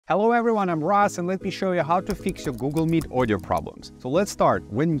Hello everyone, I'm Ross and let me show you how to fix your Google Meet audio problems. So let's start.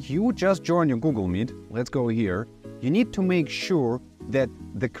 When you just join your Google Meet, let's go here, you need to make sure that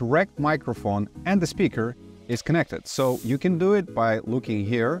the correct microphone and the speaker is connected. So you can do it by looking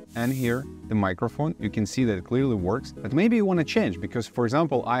here and here, the microphone. You can see that it clearly works, but maybe you want to change because, for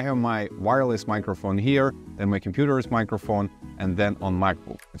example, I have my wireless microphone here, then my computer's microphone, and then on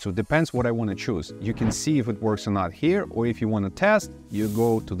MacBook. So it depends what I want to choose. You can see if it works or not here, or if you want to test, you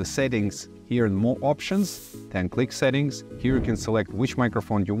go to the settings here in more options, then click settings. Here you can select which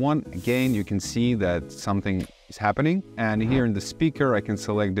microphone you want. Again, you can see that something is happening. And here in the speaker, I can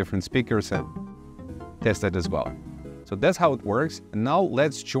select different speakers and test that as well. So that's how it works. And now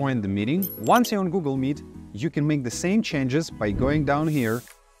let's join the meeting. Once you're on Google Meet, you can make the same changes by going down here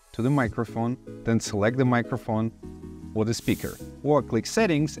to the microphone, then select the microphone or the speaker, or click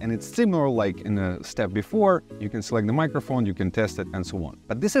settings, and it's similar like in a step before. You can select the microphone, you can test it, and so on.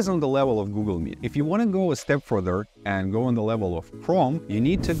 But this is on the level of Google Meet. If you want to go a step further and go on the level of Chrome, you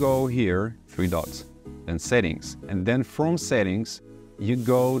need to go here, 3 dots, then settings, and then from settings, you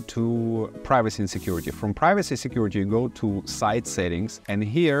go to privacy and security. From privacy security, you go to site settings, and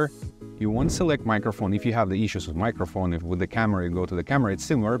here you want to select microphone. If you have the issues with microphone, if with the camera, you go to the camera, it's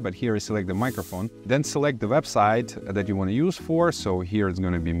similar, but here you select the microphone. Then select the website that you want to use for. So here it's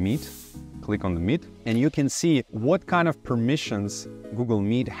going to be Meet. Click on the Meet, and you can see what kind of permissions Google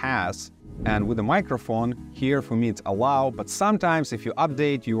Meet has. And with the microphone, here for me it's allow, but sometimes if you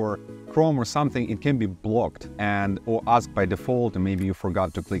update your Chrome or something, it can be blocked or asked by default, and maybe you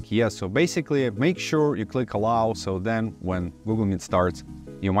forgot to click yes. So basically make sure you click allow, so then when Google Meet starts,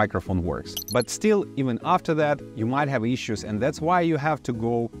 your microphone works. But still, even after that, you might have issues, and that's why you have to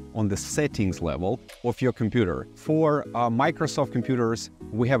go on the settings level of your computer. For Microsoft computers,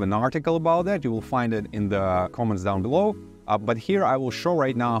 we have an article about that. You will find it in the comments down below. But here I will show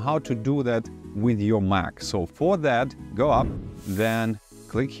right now how to do that with your Mac. So for that, go up, then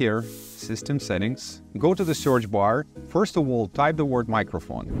click here, System Settings, go to the search bar. First of all, type the word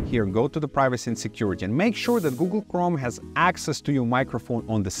microphone. Here, go to the privacy and security, and make sure that Google Chrome has access to your microphone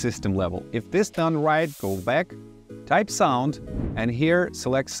on the system level. If this done right, go back, type sound, and here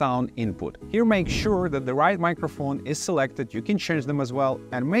select sound input. Here make sure that the right microphone is selected. You can change them as well,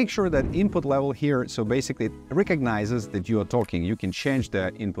 and make sure that input level here, so basically it recognizes that you are talking. You can change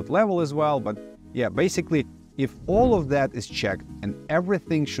the input level as well, but yeah, basically if all of that is checked and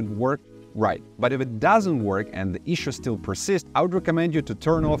everything should work right. But if it doesn't work and the issue still persists, I would recommend you to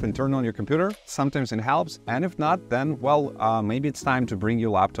turn off and turn on your computer. Sometimes it helps, and if not, then well, maybe it's time to bring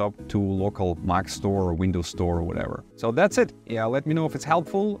your laptop to a local Mac store or Windows store or whatever. So that's it. Yeah, let me know if it's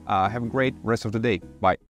helpful. Have a great rest of the day. Bye.